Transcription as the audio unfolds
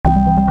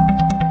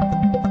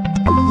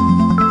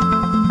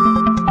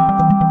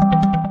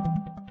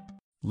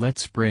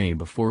Let's pray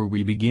before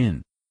we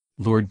begin.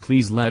 Lord,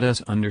 please let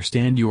us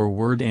understand your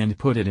word and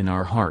put it in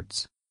our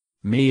hearts.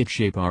 May it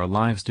shape our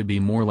lives to be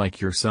more like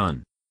your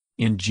Son.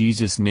 In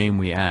Jesus' name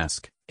we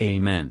ask,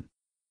 Amen.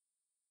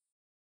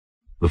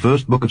 The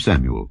First Book of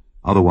Samuel,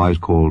 otherwise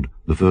called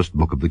the First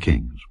Book of the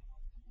Kings.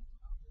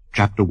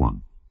 Chapter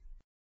 1.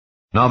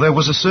 Now there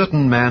was a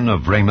certain man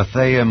of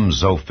Ramathaim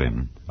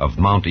Zophim, of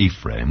Mount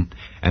Ephraim,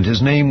 and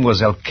his name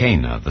was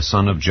Elkanah, the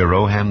son of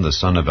Jeroham, the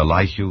son of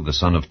Elihu, the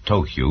son of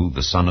Tohu,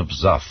 the son of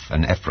Zuph,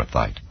 an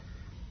Ephrathite.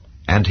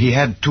 And he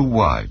had 2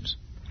 wives.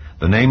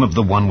 The name of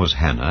the one was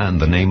Hannah, and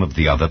the name of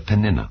the other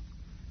Peninnah.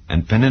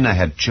 And Peninnah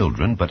had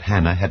children, but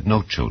Hannah had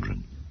no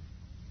children.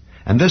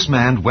 And this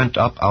man went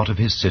up out of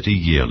his city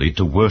yearly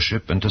to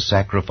worship and to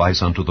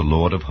sacrifice unto the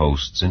Lord of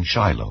hosts in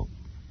Shiloh.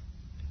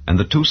 And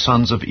the 2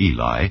 sons of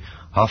Eli,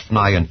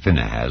 Hophni and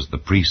Phinehas, the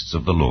priests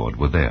of the Lord,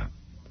 were there.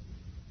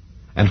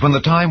 And when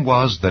the time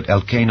was that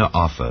Elkanah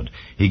offered,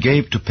 he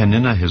gave to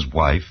Peninnah his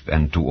wife,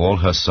 and to all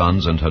her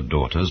sons and her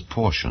daughters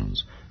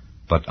portions.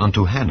 But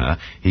unto Hannah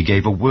he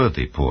gave a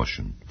worthy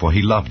portion, for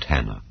he loved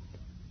Hannah.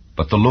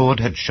 But the Lord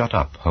had shut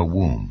up her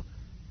womb.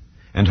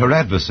 And her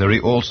adversary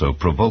also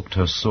provoked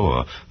her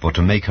sore, for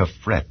to make her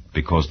fret,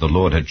 because the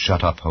Lord had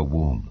shut up her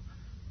womb.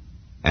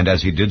 And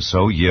as he did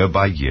so year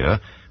by year,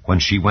 when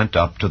she went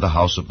up to the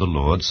house of the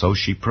Lord, so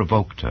she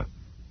provoked her.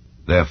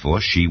 Therefore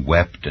she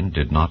wept and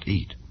did not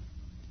eat.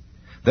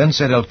 Then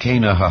said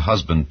Elkanah her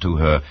husband to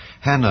her,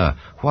 Hannah,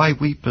 why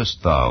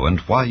weepest thou, and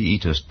why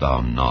eatest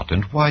thou not,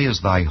 and why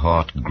is thy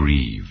heart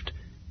grieved?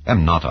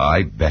 Am not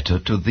I better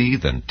to thee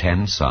than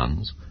 10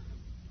 sons?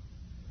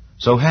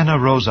 So Hannah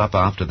rose up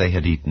after they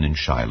had eaten in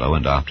Shiloh,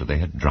 and after they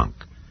had drunk.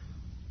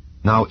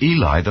 Now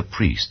Eli the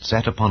priest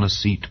sat upon a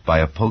seat by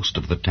a post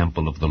of the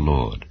temple of the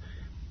Lord.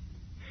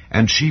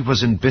 And she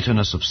was in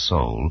bitterness of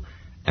soul,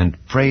 and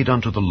prayed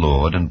unto the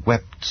Lord, and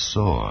wept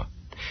sore.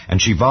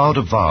 And she vowed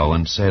a vow,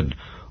 and said,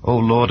 O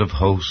Lord of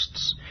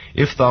hosts,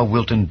 if thou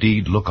wilt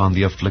indeed look on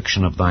the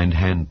affliction of thine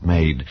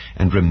handmaid,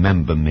 and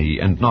remember me,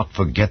 and not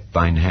forget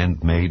thine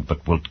handmaid,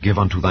 but wilt give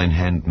unto thine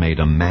handmaid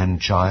a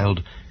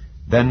man-child,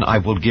 then I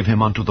will give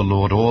him unto the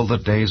Lord all the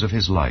days of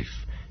his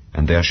life,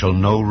 and there shall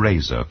no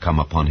razor come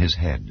upon his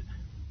head.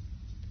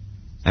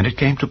 And it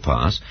came to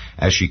pass,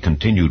 as she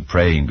continued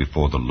praying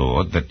before the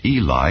Lord, that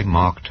Eli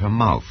marked her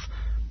mouth.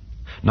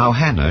 Now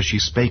Hannah, she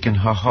spake in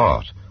her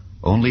heart,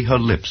 only her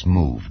lips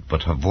moved,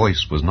 but her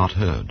voice was not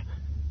heard.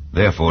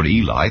 Therefore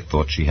Eli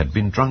thought she had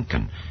been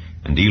drunken.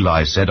 And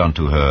Eli said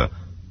unto her,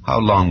 How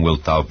long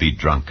wilt thou be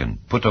drunken?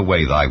 Put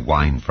away thy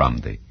wine from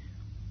thee.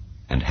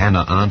 And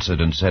Hannah answered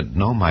and said,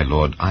 No, my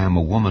lord, I am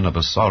a woman of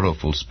a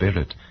sorrowful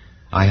spirit.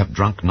 I have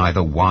drunk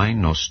neither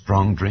wine nor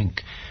strong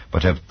drink,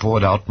 but have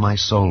poured out my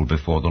soul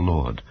before the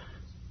Lord.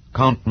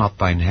 Count not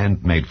thine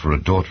handmaid for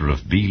a daughter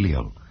of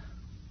Belial,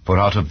 for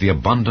out of the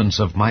abundance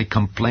of my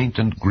complaint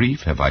and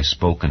grief have I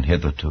spoken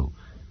hitherto.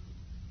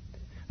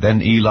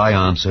 Then Eli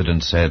answered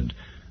and said,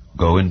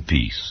 Go in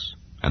peace,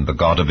 and the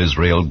God of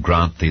Israel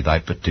grant thee thy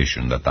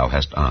petition that thou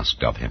hast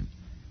asked of him.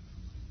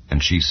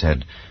 And she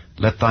said,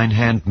 Let thine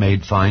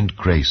handmaid find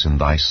grace in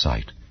thy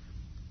sight.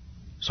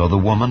 So the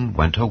woman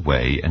went her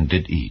way and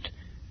did eat,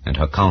 and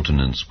her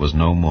countenance was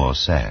no more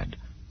sad.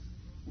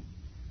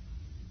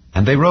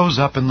 And they rose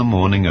up in the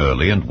morning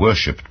early, and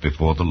worshipped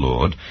before the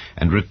Lord,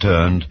 and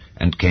returned,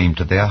 and came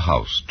to their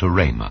house, to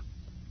Ramah.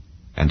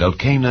 And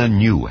Elkanah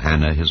knew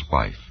Hannah his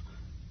wife,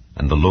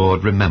 and the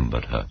Lord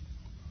remembered her.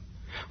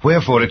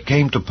 Wherefore it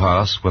came to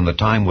pass, when the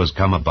time was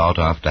come about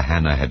after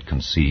Hannah had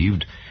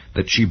conceived,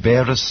 that she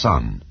bare a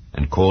son,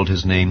 and called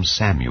his name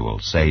Samuel,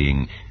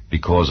 saying,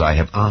 Because I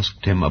have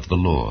asked him of the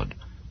Lord.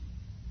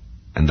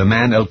 And the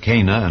man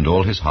Elkanah and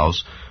all his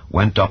house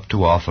went up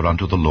to offer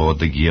unto the Lord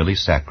the yearly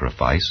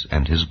sacrifice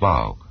and his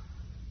vow.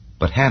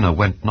 But Hannah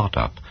went not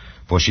up,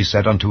 for she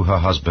said unto her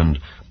husband,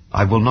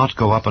 I will not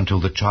go up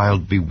until the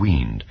child be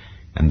weaned,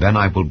 and then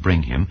I will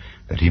bring him,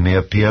 that he may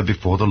appear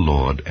before the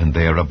Lord, and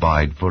there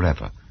abide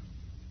forever.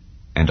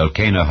 And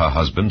Elkanah her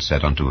husband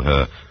said unto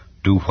her,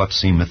 Do what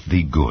seemeth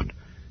thee good.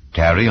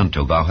 Tarry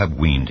until thou have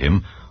weaned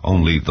him,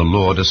 only the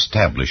Lord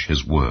establish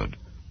his word.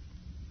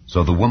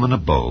 So the woman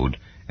abode,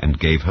 and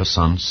gave her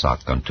son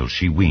suck until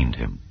she weaned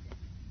him.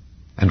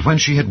 And when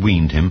she had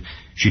weaned him,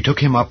 she took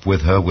him up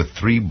with her with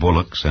 3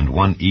 bullocks, and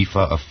 1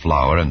 ephah of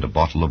flour, and a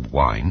bottle of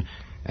wine,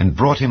 and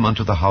brought him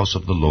unto the house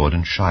of the Lord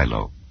in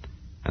Shiloh.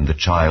 And the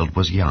child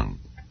was young.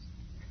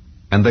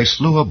 And they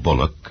slew a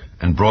bullock,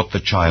 and brought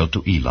the child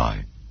to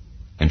Eli.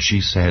 And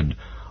she said,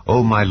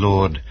 O my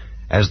lord,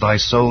 as thy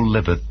soul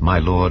liveth, my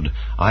lord,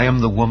 I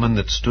am the woman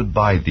that stood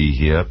by thee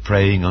here,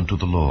 praying unto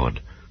the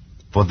Lord.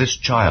 For this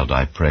child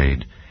I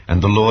prayed,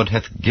 and the Lord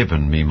hath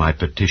given me my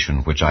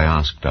petition which I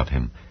asked of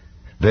him.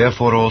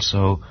 Therefore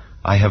also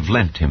I have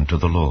lent him to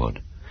the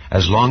Lord.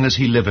 As long as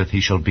he liveth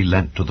he shall be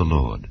lent to the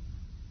Lord.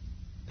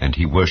 And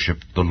he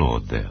worshipped the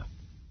Lord there.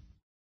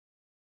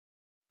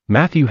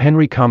 Matthew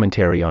Henry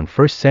Commentary on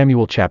 1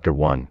 Samuel chapter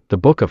 1. The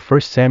book of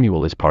 1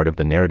 Samuel is part of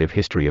the narrative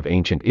history of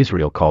ancient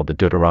Israel called the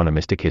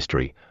Deuteronomistic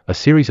History, a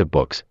series of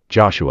books,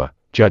 Joshua,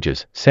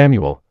 Judges,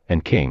 Samuel,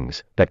 and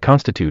Kings that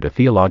constitute a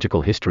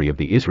theological history of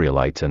the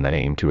Israelites and that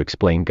aim to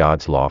explain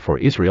God's law for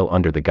Israel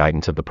under the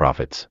guidance of the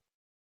prophets.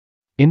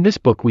 In this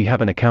book we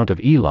have an account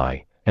of Eli,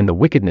 and the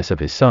wickedness of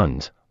his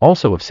sons,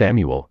 also of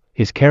Samuel,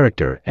 his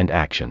character and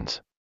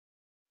actions.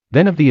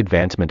 Then of the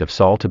advancement of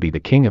Saul to be the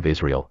king of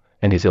Israel,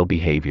 and his ill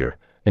behavior,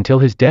 until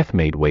his death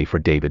made way for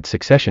David's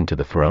succession to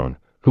the throne,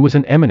 who was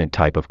an eminent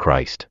type of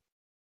Christ.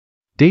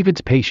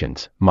 David's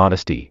patience,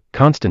 modesty,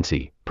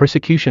 constancy,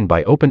 persecution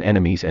by open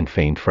enemies and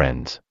feigned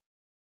friends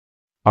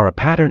are a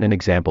pattern and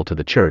example to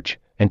the church,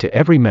 and to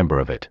every member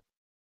of it.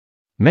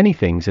 Many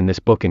things in this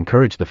book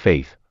encourage the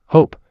faith,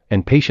 hope,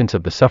 and patience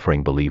of the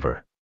suffering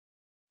believer.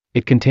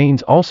 It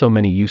contains also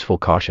many useful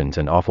cautions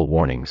and awful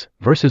warnings,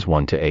 verses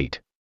 1 to 8.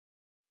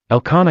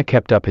 Elkanah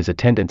kept up his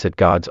attendance at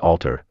God's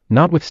altar,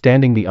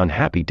 notwithstanding the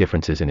unhappy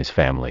differences in his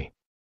family.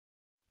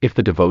 If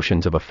the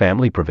devotions of a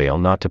family prevail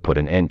not to put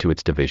an end to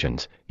its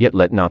divisions, yet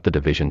let not the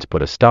divisions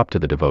put a stop to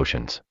the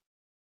devotions.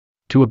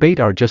 To abate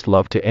our just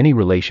love to any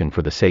relation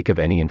for the sake of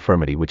any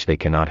infirmity which they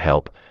cannot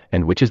help,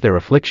 and which is their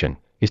affliction,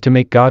 is to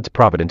make God's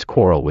providence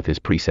quarrel with his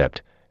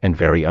precept, and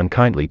very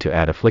unkindly to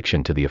add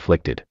affliction to the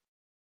afflicted.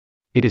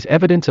 It is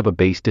evidence of a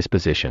base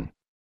disposition.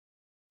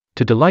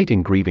 To delight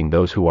in grieving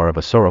those who are of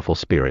a sorrowful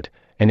spirit,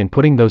 and in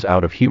putting those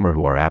out of humor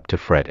who are apt to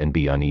fret and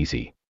be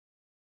uneasy.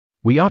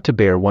 We ought to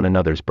bear one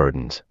another's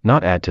burdens,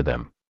 not add to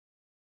them.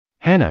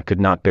 Hannah could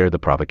not bear the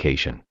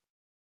provocation.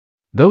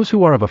 Those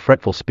who are of a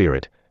fretful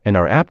spirit, and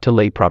are apt to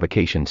lay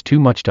provocations too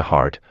much to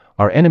heart,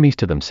 are enemies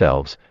to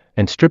themselves,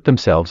 and strip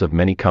themselves of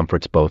many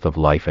comforts both of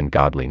life and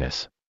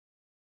godliness.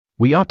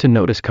 We ought to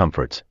notice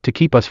comforts, to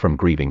keep us from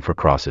grieving for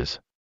crosses.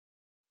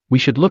 We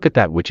should look at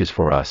that which is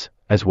for us,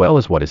 as well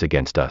as what is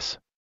against us.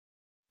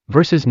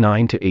 Verses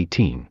 9 to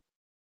 18.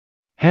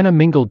 Hannah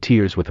mingled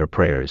tears with her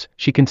prayers.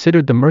 She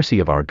considered the mercy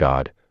of our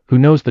God, who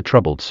knows the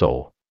troubled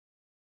soul.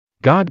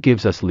 God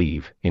gives us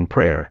leave, in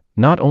prayer,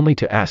 not only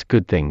to ask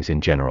good things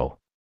in general,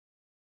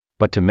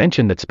 but to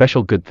mention that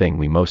special good thing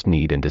we most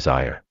need and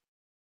desire.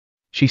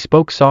 She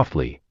spoke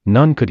softly,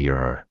 none could hear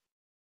her.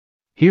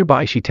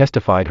 Hereby she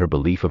testified her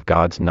belief of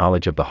God's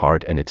knowledge of the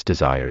heart and its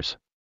desires.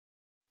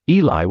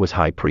 Eli was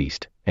high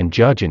priest, and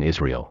judge in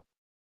Israel.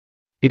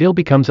 It ill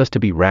becomes us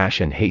to be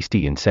rash and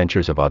hasty in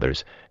censures of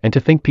others, and to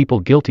think people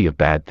guilty of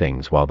bad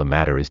things while the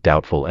matter is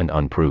doubtful and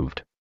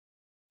unproved.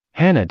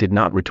 Hannah did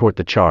not retort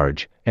the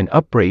charge, and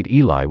upbraid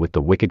Eli with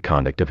the wicked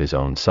conduct of his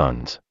own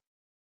sons.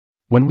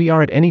 When we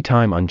are at any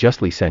time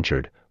unjustly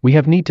censured, we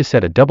have need to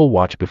set a double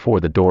watch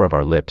before the door of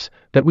our lips,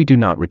 that we do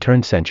not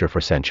return censure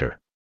for censure.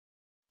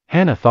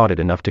 Hannah thought it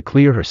enough to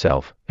clear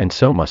herself, and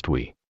so must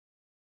we.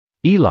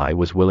 Eli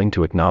was willing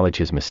to acknowledge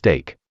his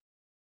mistake.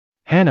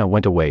 Hannah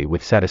went away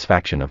with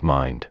satisfaction of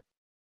mind.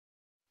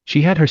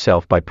 She had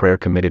herself by prayer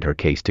committed her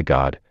case to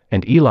God,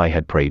 and Eli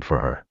had prayed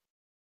for her.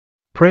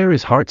 Prayer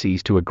is heart's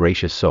ease to a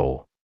gracious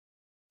soul.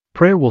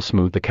 Prayer will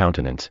smooth the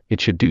countenance, it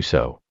should do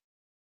so.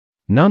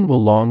 None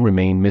will long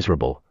remain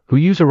miserable, who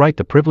use aright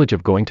the privilege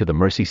of going to the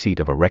mercy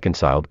seat of a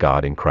reconciled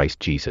God in Christ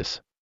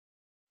Jesus.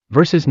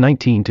 Verses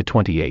 19 to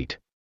 28.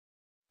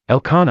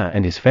 Elkanah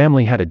and his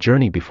family had a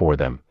journey before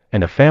them,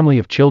 and a family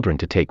of children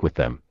to take with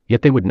them,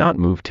 yet they would not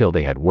move till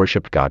they had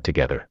worshipped God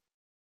together.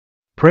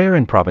 Prayer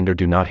and provender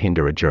do not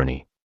hinder a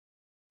journey.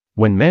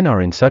 When men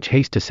are in such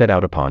haste to set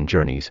out upon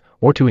journeys,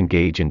 or to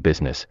engage in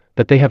business,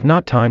 that they have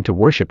not time to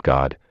worship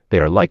God, they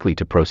are likely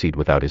to proceed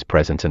without his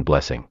presence and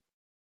blessing.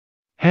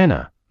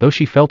 Hannah, though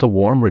she felt a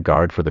warm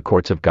regard for the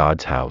courts of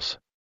God's house,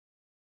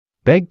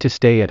 begged to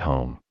stay at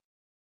home.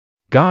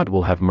 God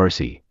will have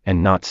mercy,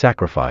 and not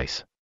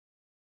sacrifice.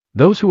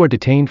 Those who are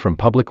detained from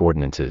public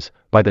ordinances,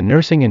 by the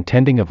nursing and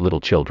tending of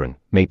little children,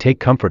 may take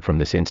comfort from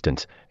this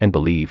instance, and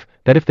believe,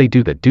 that if they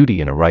do that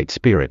duty in a right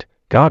spirit,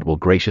 God will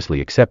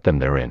graciously accept them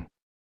therein.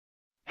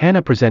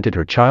 Hannah presented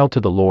her child to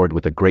the Lord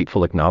with a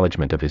grateful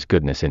acknowledgement of his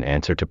goodness in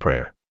answer to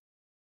prayer.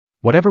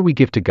 Whatever we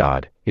give to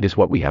God, it is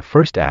what we have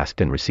first asked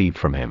and received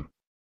from him.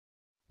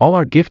 All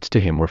our gifts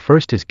to him were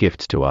first his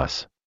gifts to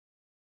us.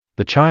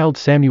 The child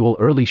Samuel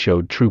early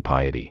showed true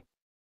piety.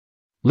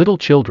 Little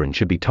children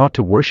should be taught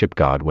to worship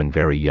God when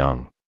very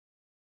young.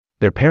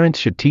 Their parents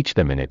should teach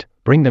them in it,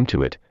 bring them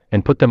to it,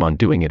 and put them on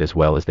doing it as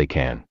well as they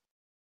can.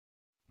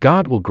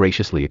 God will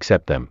graciously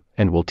accept them,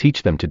 and will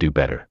teach them to do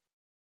better.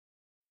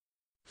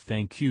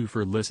 Thank you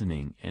for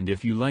listening, and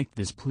if you liked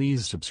this,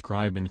 please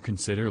subscribe and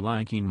consider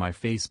liking my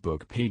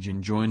Facebook page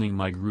and joining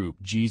my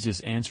group Jesus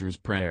Answers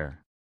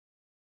Prayer.